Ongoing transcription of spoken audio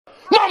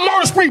My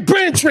murder spree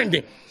been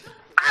trending.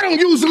 I don't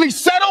usually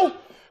settle.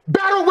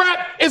 Battle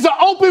rap is an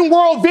open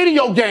world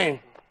video game.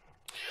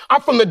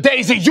 I'm from the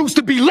days it used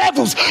to be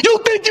levels. You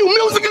think you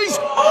musically...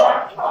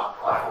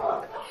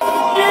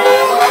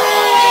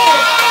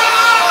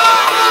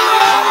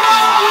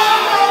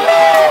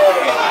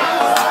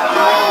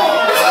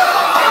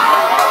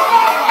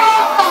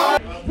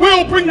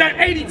 We'll bring that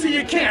 80 to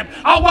your camp.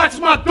 I'll watch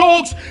my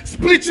dogs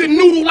split your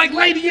noodle like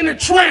Lady in a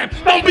Tramp.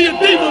 Don't be a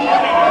diva.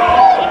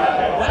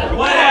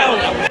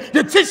 Wow.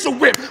 The tissue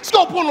whip,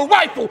 scope on the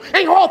rifle.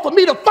 Ain't hard for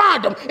me to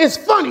find him. It's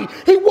funny.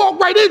 He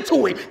walked right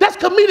into it. That's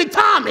comedic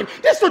timing.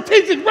 That's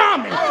strategic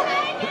rhyming.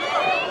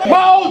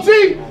 My OG,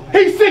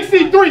 he's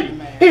 63.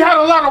 He had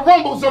a lot of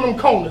rumbles on them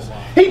corners.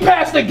 He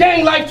passed the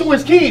gang life to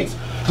his kids.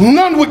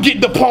 None would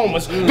get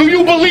diplomas. Do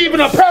you believe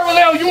in a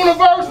parallel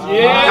universe?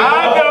 Yeah,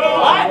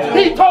 I do.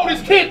 He told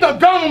his kid to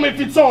gun him if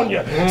it's on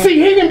you. See,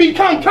 he didn't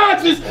become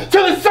conscious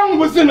till his son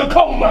was in a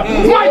coma.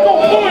 Michael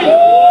Point.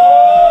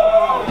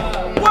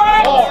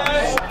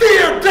 What?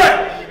 Fear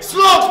death.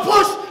 Slugs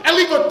push and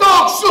leave a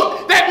dog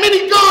shook. That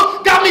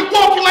minigun got me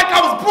walking like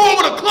I was born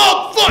with a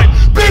club foot.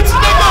 Bitch,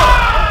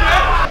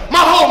 nigga.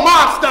 My whole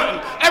mind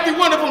stunting. Every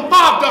one of them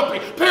bob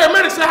dumping.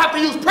 Paramedics that have to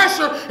use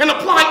pressure and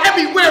apply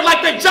everywhere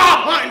like they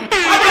job hunting.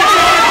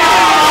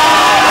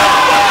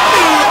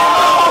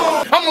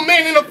 I'm a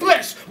man in the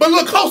flesh, but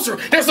look closer,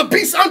 there's a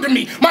beast under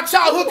me. My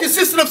childhood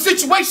consisted of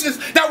situations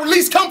that were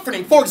least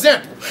comforting. For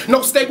example,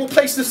 no stable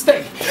place to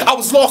stay. I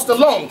was lost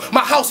alone.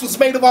 My house was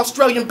made of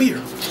Australian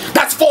beer.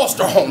 That's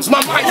foster homes.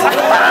 My mind.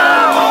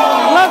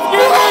 Let's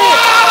get it!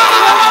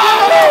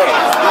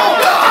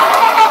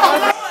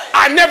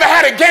 I never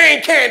had a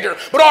gang candor,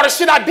 but all the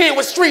shit I did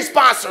was street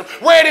sponsored.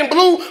 Red and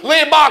blue,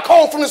 led by a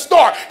code from the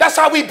start. That's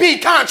how we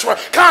beat Contra,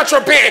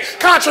 contraband,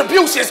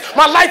 contributions.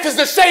 My life is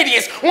the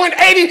shadiest.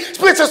 180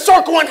 splits a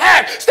circle in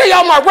half. Stay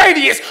out my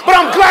radius, but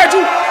I'm glad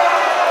you...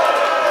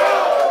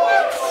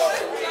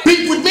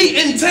 Beef with me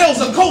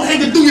entails a coat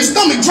hanging through your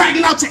stomach,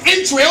 dragging out your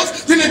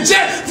entrails, then a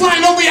jet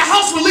flying over your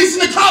house, releasing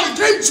the college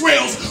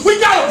chemtrails. We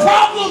got a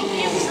problem?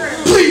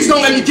 Please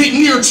don't let me get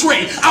near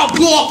Trey. I'll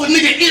blow off a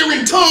nigga ear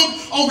and tongue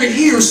over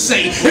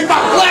hearsay. If I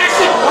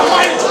flash it, I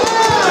might...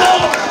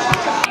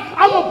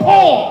 I'm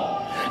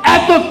appalled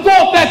at the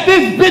thought that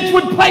this bitch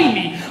would play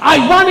me.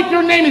 Ironic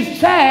your name is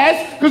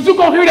Chaz, because you're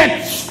gonna hear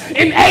that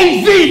in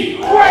AZ.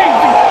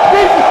 Crazy.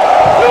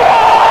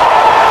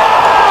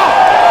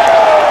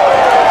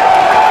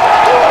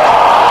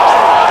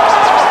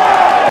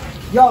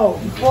 Yo,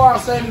 before I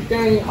say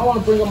anything, I want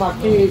to bring up my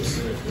kids.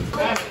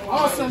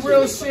 On some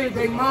real shit,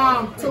 their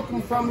mom took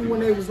them from me when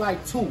they was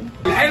like 2.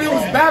 And it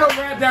was battle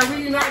rap that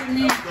reunited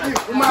me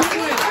with my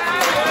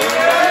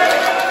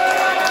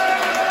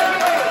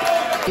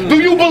twins.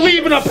 Do you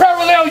believe in a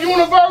parallel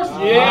universe?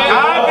 Yeah,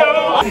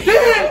 I do.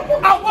 Then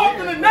I walked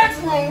in the next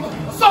room,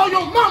 saw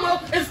your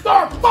mama, and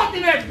started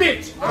fucking that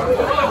bitch.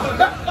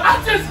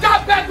 I just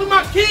got back with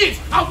my kids.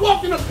 I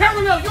walked in a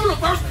parallel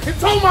universe and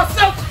told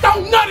myself,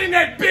 don't nut in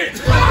that bitch.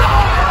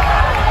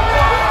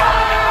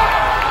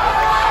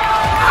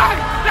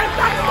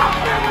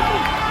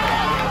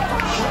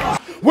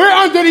 We're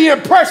under the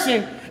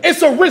impression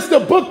it's a risk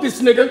to book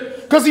this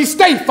nigga because he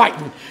stay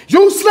fighting.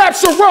 You slap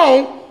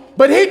Sharon,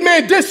 but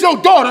Hitman diss your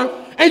daughter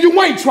and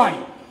you ain't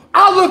trying.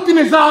 I looked in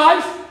his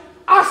eyes,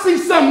 I see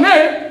something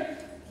there,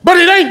 but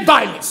it ain't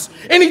violence.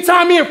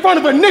 Anytime he in front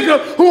of a nigga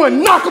who will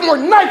knock him or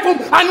knife him,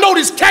 I know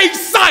this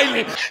K's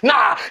silent.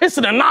 Nah, it's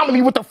an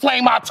anomaly with the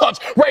flame I touch.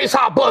 Raise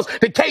high buzz,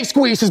 the K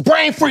squeeze, his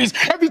brain freeze,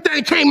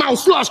 everything came out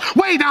slush,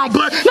 way down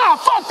blood. Nah,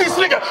 fuck this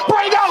nigga,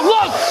 bring out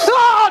love.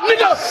 Nah,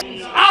 nigga.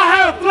 I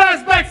have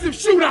flashbacks of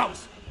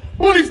shootouts.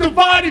 Bullies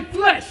divided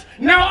flesh.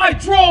 Now I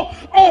draw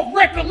off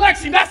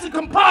recollection. That's a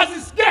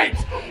composite sketch.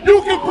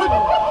 You can put...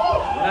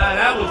 Nah,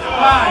 that was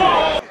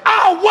fire.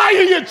 I'll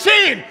wire your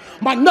chin.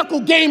 My knuckle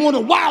game on a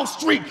wild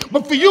streak,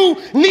 but for you,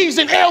 knees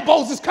and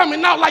elbows is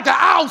coming out like an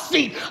owl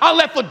seat. I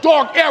left a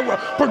dark era.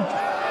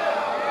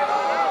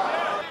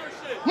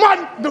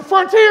 The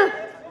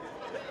frontier?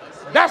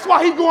 That's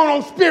why he going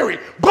on Spirit.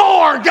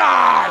 Bar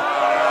guy.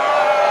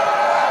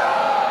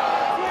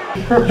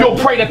 You'll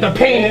pray that the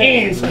pain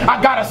ends. I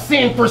gotta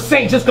sin for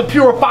saint just to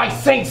purify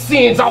saint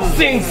sins. I'll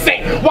sin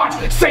saint. Watch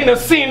Saint of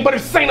Sin, but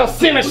if Saint of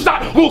Sin is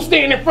shot, we'll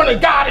stand in front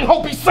of God and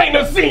hope he's Saint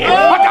of Sin.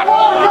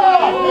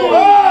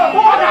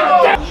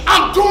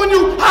 I'm doing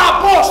you how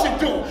a boss should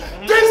do.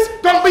 This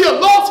gonna be a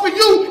loss for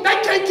you.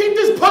 They can't keep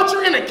this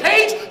puncher in a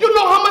cage. You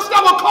know how much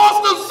that would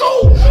cost the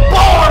zoo?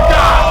 Bar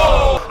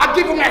guy. I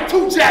give him that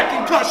 2-jack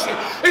concussion.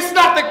 It's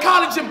not the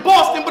college in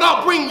Boston, but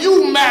I'll bring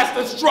you mass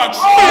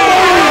destruction.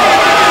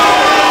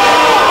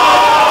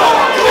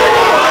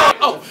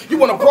 Oh, you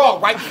want a brawl,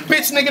 right?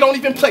 Bitch, nigga, don't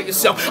even play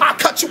yourself. I'll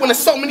cut you into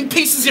so many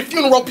pieces, your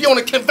funeral be on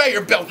a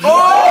conveyor belt.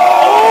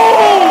 Oh!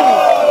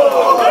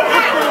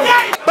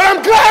 But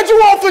I'm glad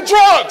you off for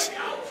drugs.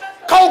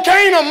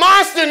 Cocaine a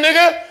monster,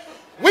 nigga.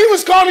 We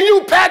was calling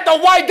you Pat the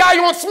white guy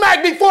on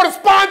Smack before the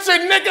sponsor,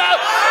 nigga.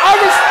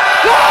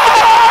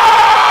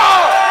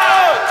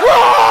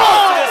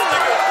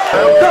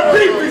 The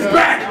beef is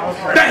back.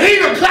 The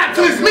heater clapped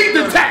till his meat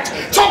detached.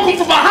 Choke him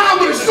from behind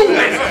with a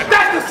shoelace.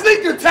 That's the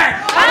sneak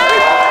attack.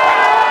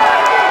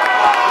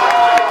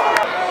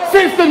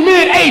 Since the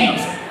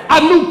mid-'80s, I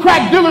knew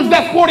crack dealers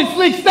that sported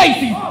slick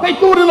Stacy's. They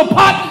threw it in a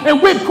pot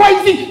and whipped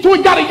crazy till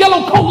he got a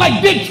yellow coat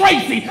like Dick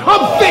Tracy.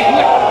 I'm sick.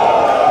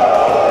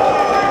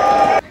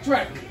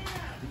 Trey,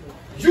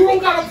 you don't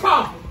got a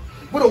problem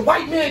with a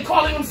white man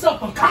calling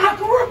himself a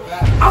conqueror?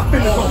 I'm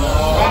finna go.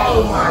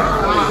 Oh my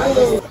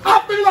God.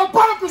 I'm finna go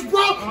bonkers,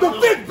 bro. The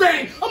big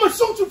bang. I'm gonna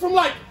shoot you from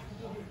like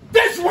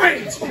this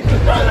range.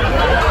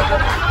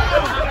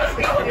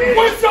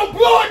 Once your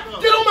blood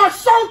get on my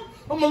shirt,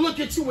 I'm gonna look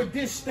at you with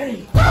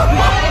disdain.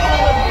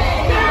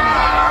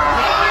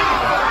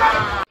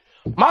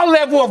 My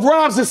level of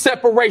rhymes is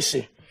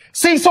separation.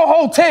 Cecil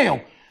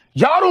Hotel.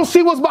 Y'all don't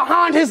see what's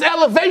behind his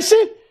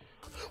elevation?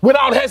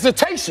 Without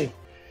hesitation,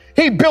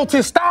 he built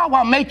his style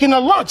while making a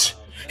lunch.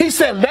 He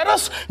said, let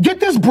us get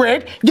this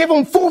bread, give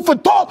them food for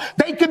thought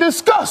they could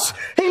discuss.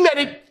 He let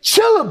it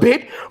chill a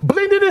bit,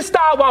 blended his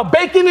style while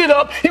baking it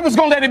up. He was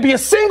gonna let it be a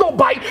single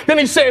bite. Then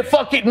he said,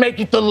 fuck it, make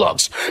it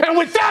deluxe. And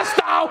with that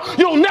style,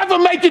 you'll never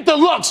make it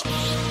deluxe.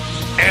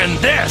 And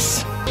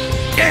this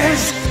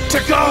is to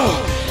go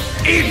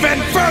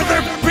even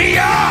further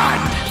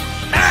beyond.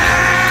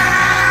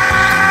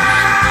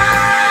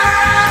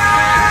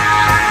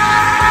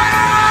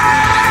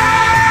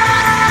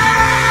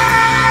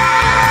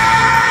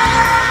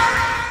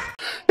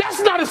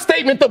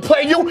 Statement to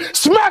play you.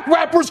 Smack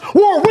rappers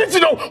were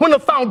original when the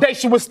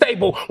foundation was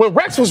stable. When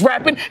Rex was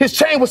rapping, his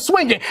chain was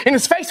swinging in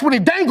his face when he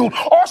dangled.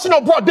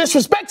 Arsenal brought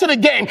disrespect to the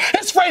game.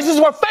 His phrases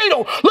were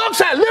fatal. Lux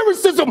had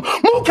lyricism.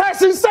 Mook had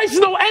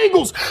sensational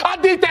angles. I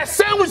did that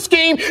sandwich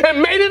scheme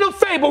and made it a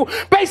fable.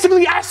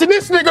 Basically asking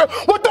this nigga,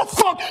 what the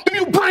fuck do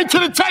you bring to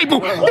the table?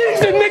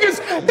 These are niggas,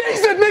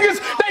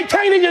 they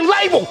can't even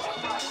label.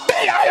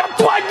 I am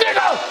black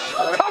nigga.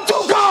 I'm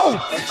too cold.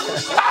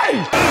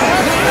 Hey.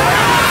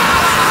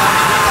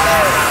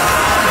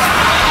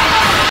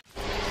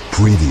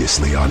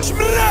 Previously on It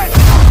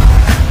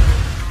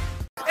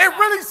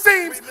really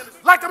seems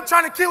like I'm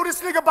trying to kill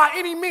this nigga by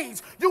any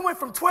means. You went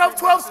from 12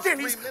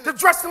 skinnies to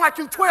dressing like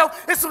you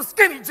 12 in some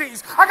skinny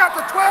jeans. I got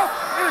the 12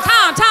 and it's...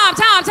 Time.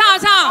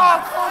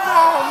 Oh, come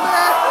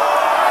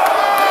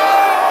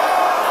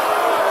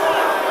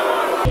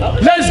on,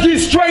 man. Let's get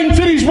straight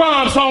into these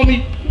rhymes,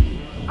 homie.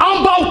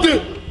 I'm about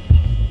to...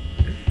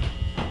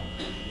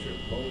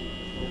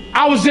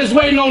 I was just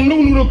waiting on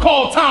Nunu to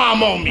call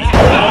time on me.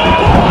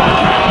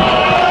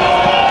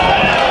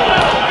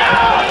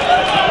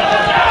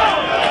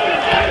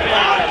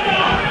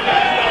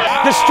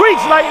 The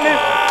streets lightning.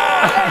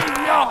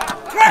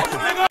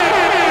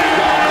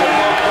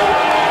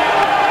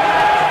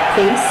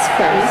 Face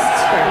first.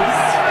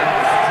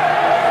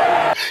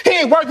 He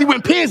ain't worthy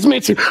when pins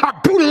mention. I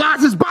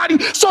brutalize his body,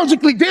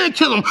 surgically then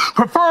kill him.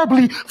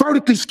 Preferably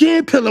vertically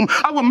skin pill him.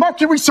 I would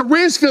mercury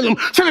syringe fill him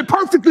till it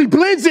perfectly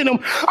blends in him.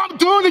 I'm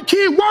doing the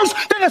kid worse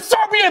than a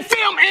Serbian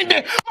film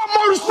ending. My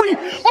murder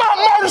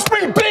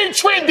spree been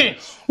trending.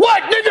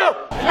 What, nigga?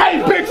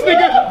 Hey, bitch,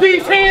 nigga,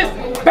 these hands,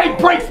 they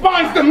break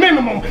spines the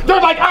minimum.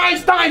 They're like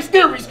Einstein's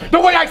theories. The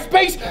way I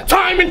space,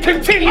 time, and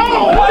continuum.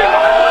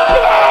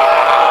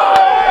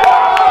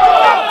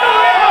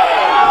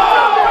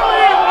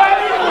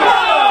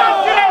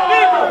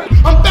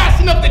 I'm fast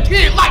enough the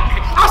kid like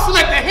me. I should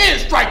let the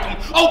hand strike him.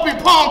 Open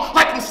palm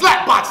like I'm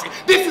slap boxing.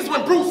 This is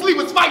when Bruce Lee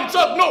was fighting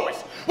Chuck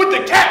Norris with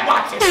the cat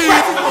watching.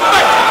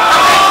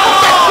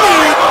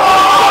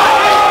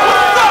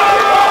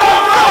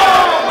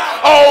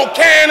 Oh,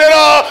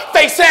 Canada,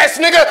 face ass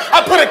nigga,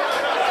 I put a...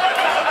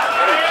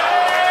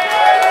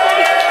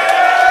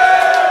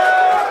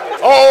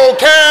 Oh,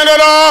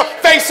 Canada,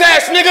 face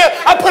ass nigga,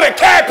 I put a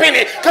cap in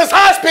it, cause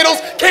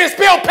hospitals can't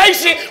spell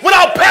patient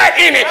without pat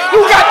in it.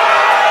 You got...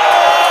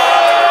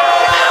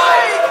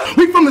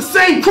 We from the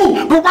same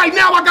crew, but right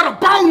now I got a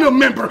bone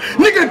member.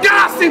 Nigga,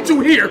 God sent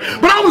you here.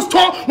 But I was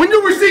taught when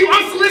you receive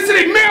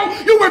unsolicited mail,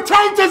 you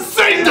return to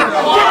sender.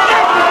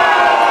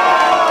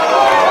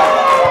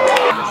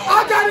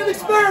 I got an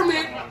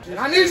experiment, and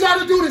I need y'all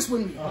to do this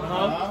with me.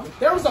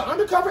 There was an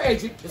undercover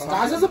agent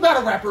disguised as a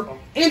battle rapper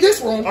in this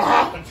room.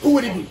 Who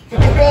would it be?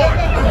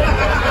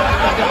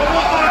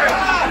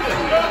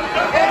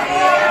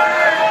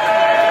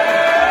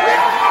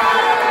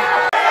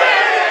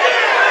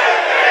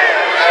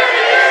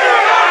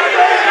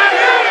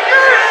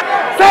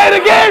 Say it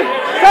again!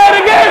 Say it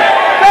again!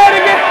 Say it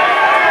again!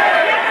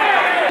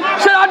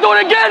 Should I do it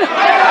again?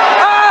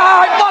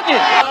 Fuck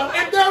it!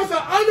 If there was an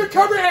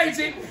undercover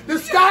agent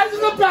disguised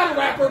as a battle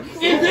rapper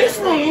in this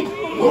room,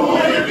 who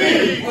would it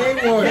be?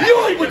 You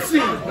would see.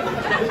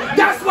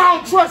 That's why I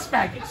don't trust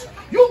faggots.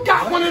 You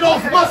got one of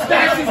those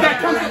mustaches that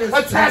comes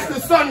attached to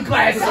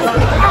sunglasses.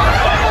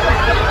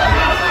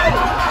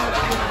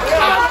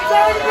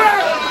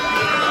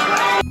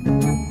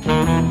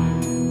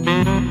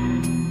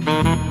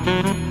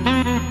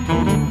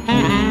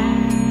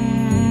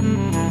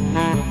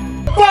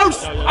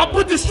 First, I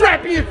put the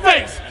strap in your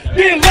face,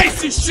 then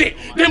lace this shit,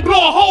 then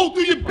blow a hole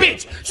through your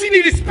bitch. She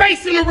needed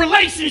space in a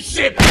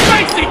relationship.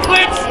 Face it,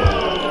 Clips.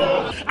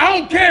 I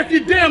don't care if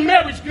your damn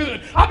marriage good.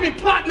 I've been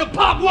plotting to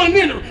pop one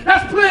in her.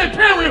 That's Planned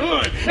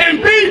Parenthood.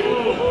 And B.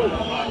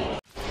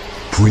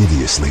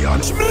 Previously on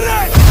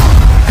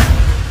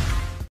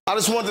I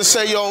just wanted to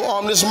say,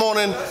 yo, this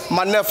morning,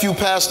 my nephew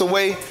passed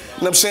away, you know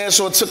what I'm saying?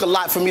 So it took a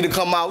lot for me to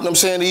come out, you know what I'm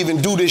saying, to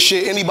even do this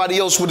shit. Anybody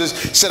else would have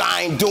said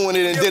I ain't doing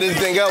it and did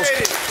anything else.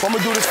 So I'm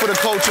gonna do this for the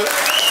culture, you know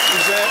what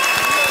I'm saying?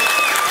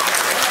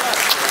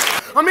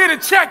 I'm here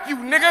to check you,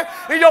 nigga,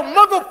 in your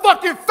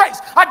motherfucking face.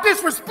 I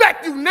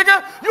disrespect you,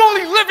 nigga. You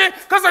only living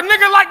cause a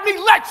nigga like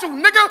me let you,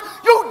 nigga.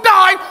 You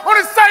died on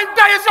the same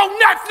day as your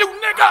nephew,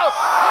 nigga.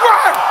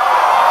 Right?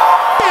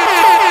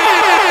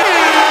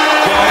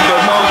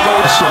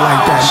 Shit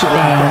like that, shit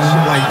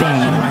like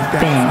that.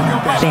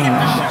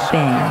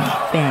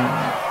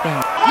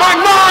 My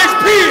line's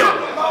peel.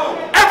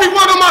 Every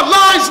one of my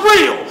lines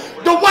real.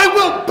 The way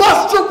we'll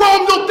bust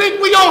Jerome, you'll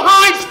think we on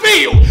Heinz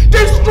Field.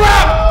 This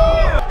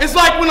strap is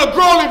like when a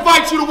girl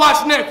invites you to watch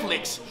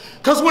Netflix.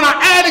 Cause when I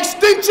add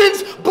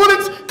extensions,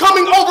 bullets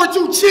coming over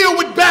to chill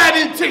with bad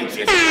intentions.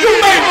 You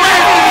made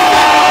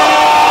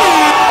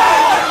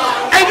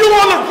and you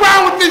on the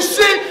ground with this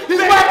shit, this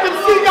Whack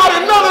MC got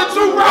another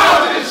 2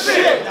 rounds of this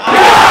shit.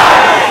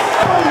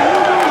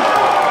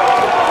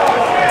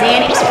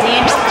 Danny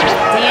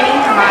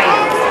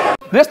Myers.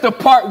 This the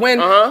part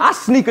when I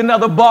sneak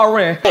another bar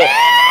in.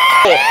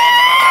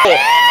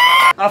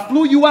 I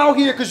flew you out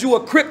here because you a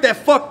crip that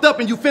fucked up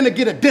and you finna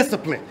get a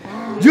discipline.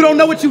 You don't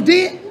know what you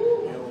did?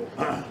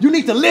 You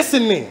need to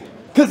listen then.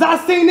 Cause I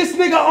seen this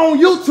nigga on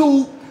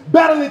YouTube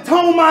battling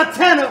Tone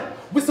Montana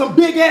with some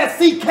big ass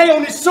CK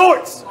on his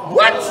shorts.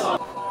 What?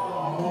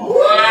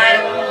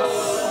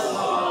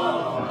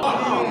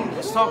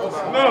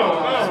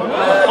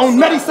 On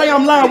Nutty Say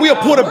I'm Lying, we'll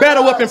pull the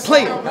battle up and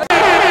play it.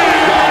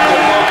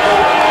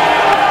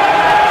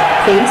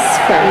 Face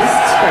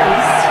first.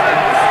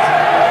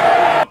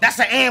 That's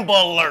an Amber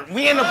Alert.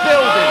 We in the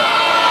building.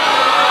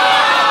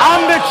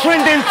 I'm the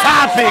trending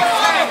topic.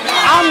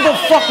 I'm the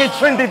fucking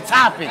trending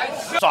topic.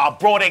 So I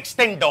brought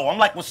extendo. I'm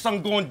like, what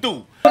son gonna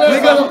do?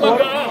 Nigga,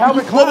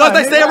 what was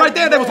they saying right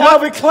there? That was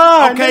Calvin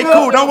Klein. Okay, nigga.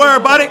 Cool. Don't worry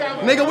about it.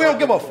 Nigga, we don't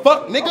give a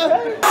fuck, nigga.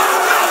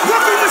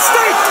 Rookie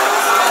mistake!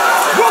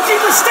 Rookie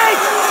mistake!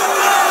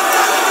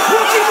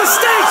 Rookie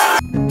mistake!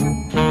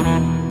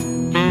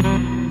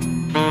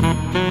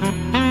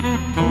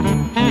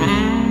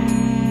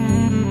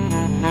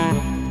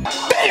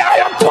 Hey,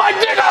 I'm play,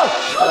 nigga!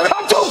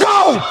 I'm too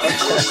cold!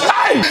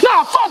 Hey,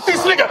 nah, fuck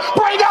this nigga!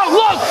 Bring out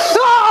luck!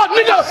 Ah,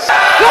 nigga!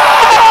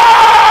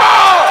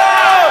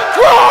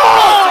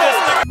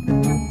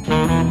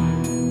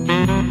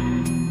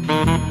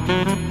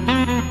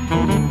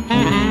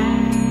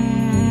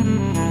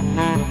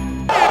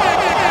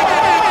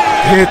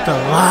 Hit the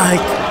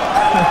like.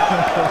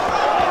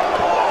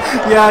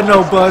 Yeah, I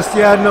know, Bust.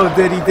 Yeah, I know,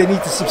 Diddy. They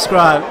need to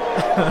subscribe.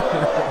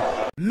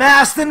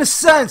 Masked in a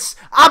sense.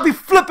 I'll be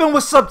flipping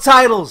with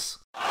subtitles.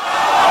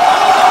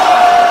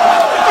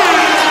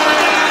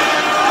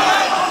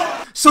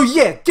 So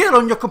yeah, get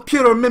on your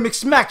computer and mimic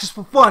smack just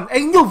for fun.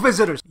 Hey, new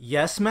visitors.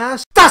 Yes,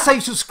 Mask? That's how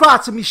you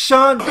subscribe to me,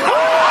 Sean.